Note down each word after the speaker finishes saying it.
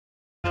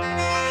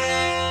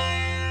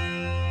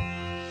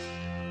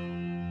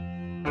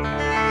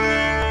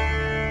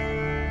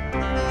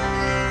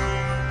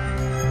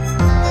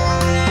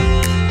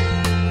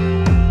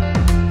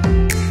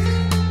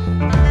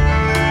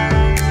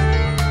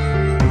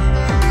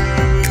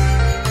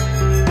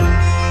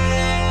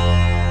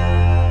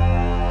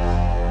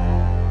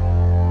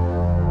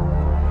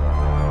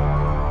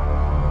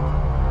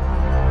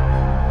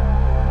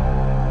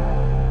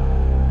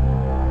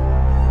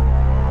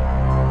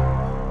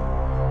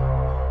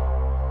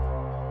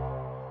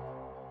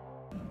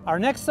Our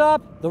next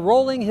stop, the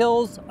rolling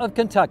hills of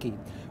Kentucky.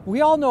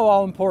 We all know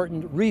how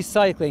important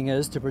recycling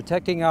is to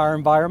protecting our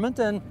environment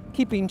and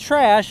keeping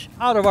trash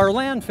out of our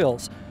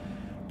landfills.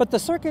 But the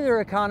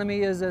circular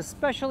economy is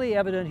especially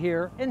evident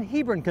here in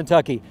Hebron,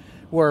 Kentucky,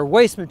 where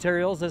waste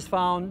materials has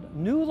found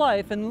new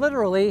life and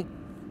literally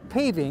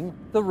paving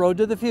the road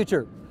to the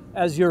future,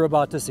 as you're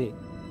about to see.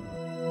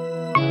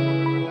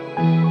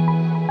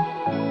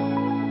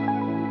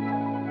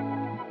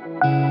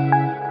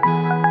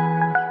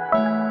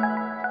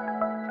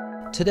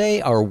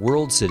 Today, our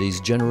world cities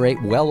generate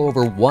well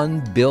over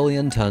 1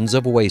 billion tons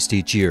of waste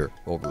each year.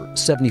 Over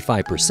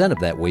 75% of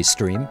that waste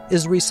stream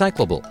is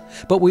recyclable.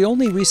 But we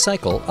only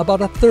recycle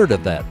about a third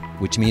of that,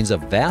 which means a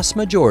vast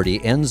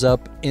majority ends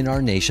up in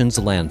our nation's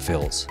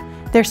landfills.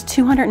 There's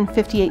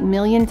 258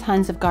 million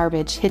tons of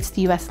garbage hits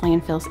the U.S.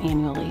 landfills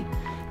annually.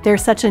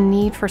 There's such a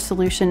need for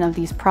solution of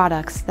these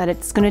products that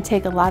it's going to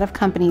take a lot of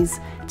companies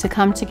to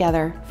come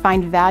together,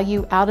 find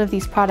value out of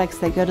these products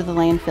that go to the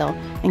landfill,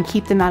 and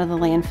keep them out of the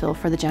landfill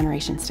for the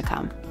generations to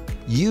come.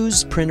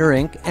 Used printer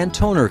ink and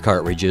toner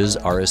cartridges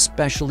are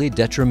especially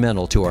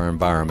detrimental to our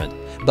environment.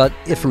 But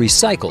if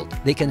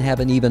recycled, they can have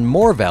an even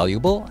more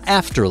valuable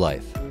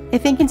afterlife.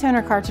 If ink and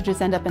toner cartridges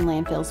end up in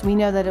landfills, we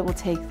know that it will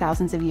take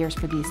thousands of years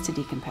for these to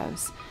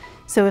decompose.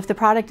 So if the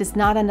product does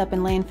not end up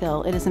in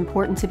landfill, it is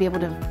important to be able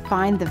to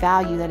find the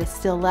value that is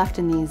still left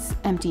in these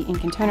empty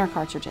ink and toner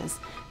cartridges.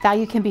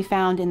 Value can be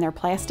found in their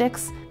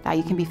plastics,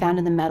 value can be found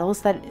in the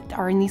metals that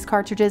are in these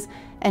cartridges,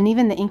 and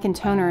even the ink and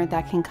toner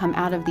that can come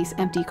out of these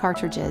empty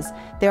cartridges.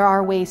 There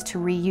are ways to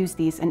reuse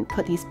these and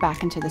put these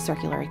back into the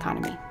circular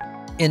economy.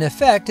 In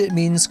effect, it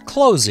means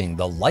closing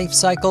the life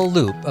cycle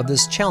loop of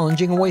this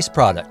challenging waste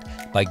product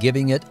by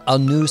giving it a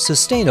new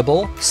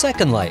sustainable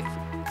second life,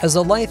 as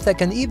a life that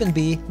can even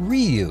be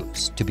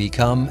reused to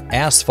become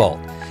asphalt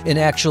in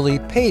actually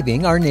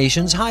paving our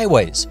nation's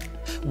highways.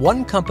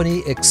 One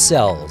company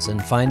excels in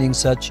finding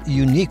such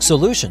unique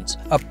solutions,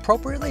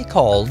 appropriately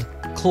called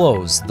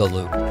Close the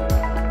Loop.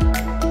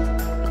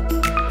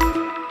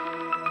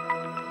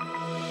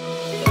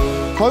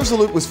 Close the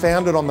Loop was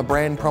founded on the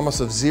brand promise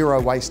of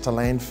zero waste to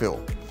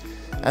landfill.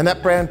 And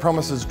that brand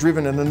promise has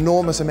driven an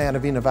enormous amount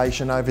of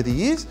innovation over the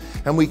years,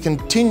 and we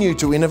continue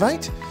to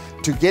innovate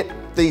to get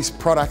these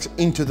products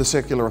into the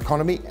circular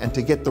economy and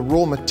to get the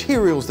raw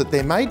materials that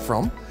they're made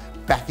from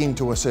back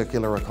into a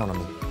circular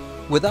economy.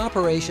 With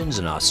operations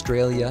in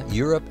Australia,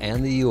 Europe,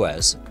 and the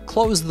US,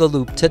 Close the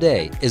Loop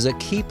today is a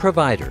key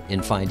provider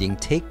in finding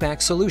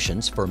take-back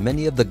solutions for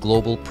many of the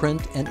global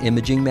print and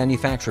imaging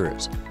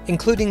manufacturers,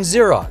 including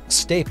Xerox,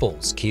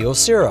 Staples,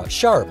 Kyocera,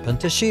 Sharp, and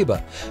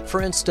Toshiba.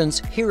 For instance,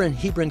 here in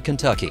Hebron,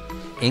 Kentucky,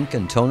 ink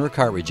and toner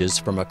cartridges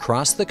from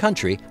across the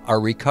country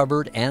are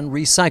recovered and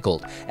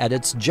recycled at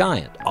its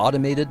giant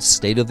automated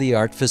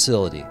state-of-the-art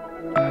facility.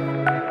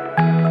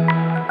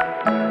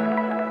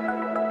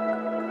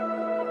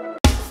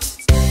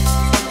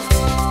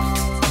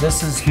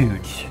 This is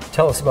huge.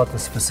 Tell us about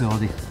this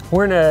facility.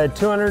 We're in a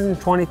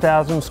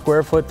 220,000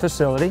 square foot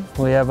facility.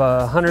 We have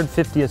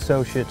 150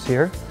 associates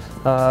here.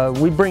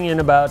 We bring in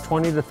about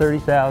 20 to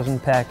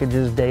 30,000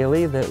 packages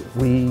daily that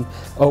we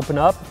open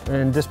up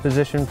and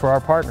disposition for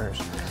our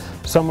partners.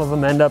 Some of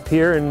them end up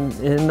here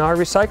in our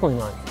recycling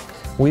line.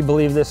 We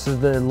believe this is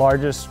the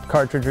largest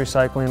cartridge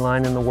recycling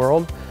line in the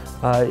world.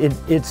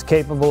 It's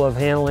capable of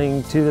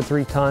handling 2 to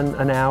 3 ton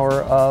an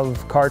hour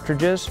of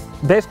cartridges.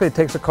 Basically, it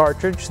takes a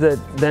cartridge that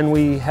then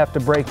we have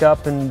to break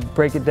up and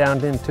break it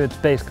down into its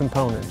base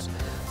components.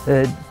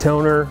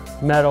 Toner,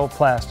 metal,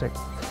 plastic.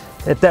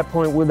 At that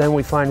point, then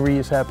we find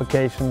reuse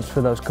applications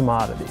for those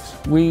commodities.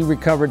 We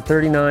recovered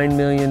 39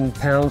 million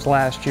pounds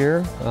last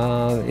year.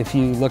 If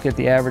you look at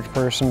the average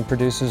person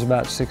produces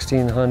about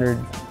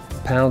 1,600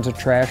 pounds of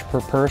trash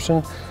per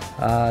person.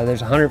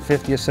 There's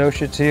 150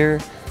 associates here.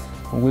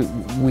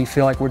 We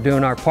feel like we're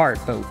doing our part,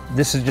 but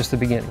this is just the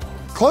beginning.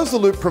 Close the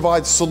Loop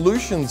provides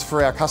solutions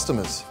for our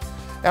customers.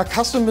 Our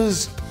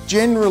customers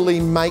generally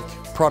make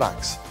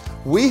products.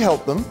 We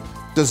help them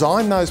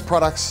design those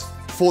products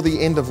for the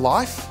end of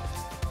life,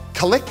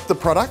 collect the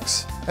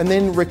products, and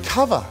then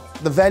recover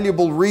the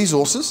valuable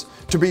resources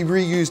to be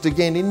reused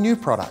again in new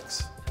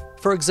products.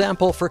 For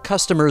example, for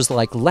customers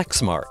like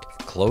Lexmark,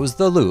 Close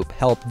the Loop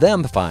helped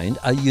them find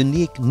a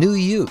unique new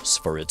use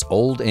for its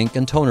old ink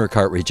and toner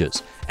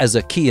cartridges as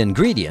a key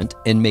ingredient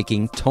in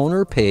making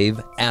toner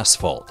pave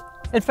asphalt.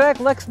 In fact,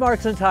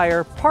 Lexmark's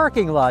entire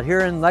parking lot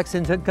here in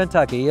Lexington,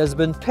 Kentucky has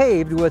been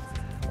paved with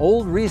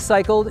old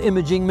recycled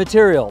imaging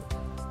material.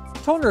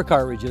 Toner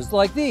cartridges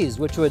like these,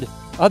 which would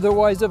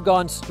otherwise have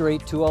gone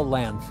straight to a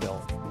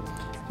landfill.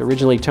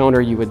 Originally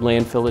toner, you would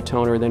landfill the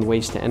toner, then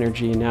waste to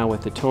energy, and now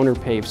with the toner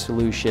pave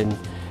solution,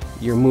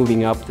 you're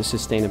moving up the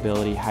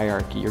sustainability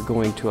hierarchy. You're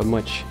going to a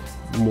much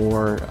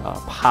more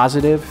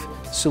positive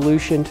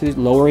solution to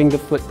lowering the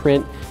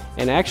footprint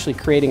and actually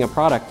creating a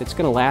product that's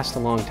going to last a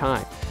long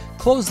time.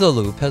 Close the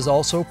Loop has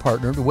also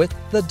partnered with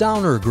the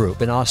Downer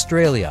Group in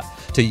Australia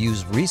to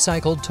use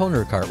recycled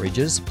toner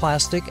cartridges,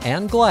 plastic,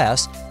 and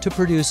glass to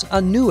produce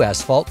a new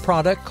asphalt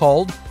product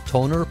called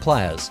Toner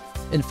Plaz.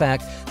 In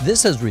fact,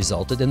 this has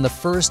resulted in the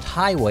first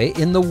highway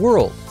in the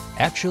world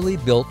actually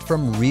built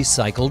from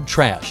recycled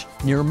trash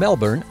near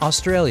Melbourne,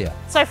 Australia.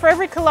 So for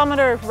every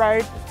kilometre of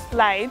road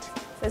laid,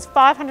 there's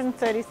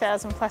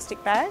 530,000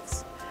 plastic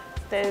bags,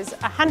 there's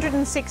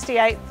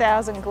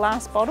 168,000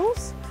 glass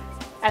bottles,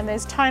 and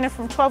there's toner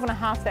from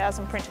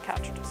 12,500 printer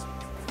cartridges.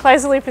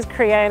 Close-the-Loop has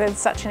created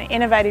such an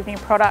innovative new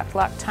product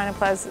like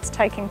Tonoplas that's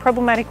taking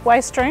problematic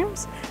waste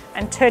streams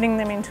and turning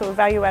them into a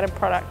value-added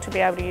product to be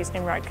able to use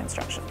in road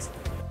constructions.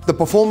 The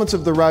performance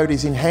of the road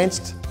is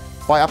enhanced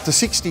by up to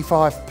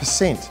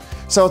 65%.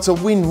 So it's a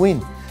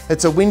win-win.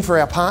 It's a win for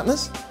our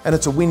partners and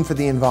it's a win for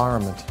the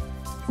environment.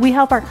 We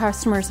help our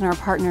customers and our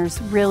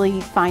partners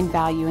really find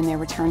value in their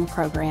return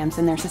programs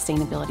and their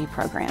sustainability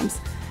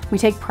programs. We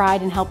take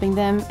pride in helping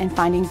them and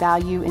finding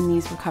value in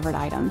these recovered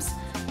items.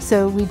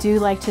 So we do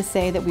like to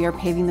say that we are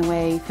paving the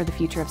way for the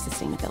future of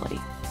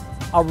sustainability.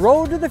 A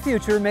road to the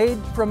future made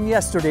from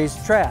yesterday's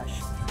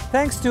trash,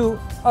 thanks to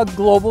a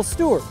global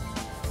steward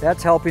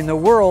that's helping the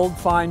world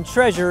find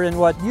treasure in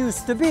what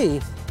used to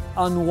be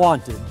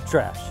unwanted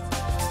trash.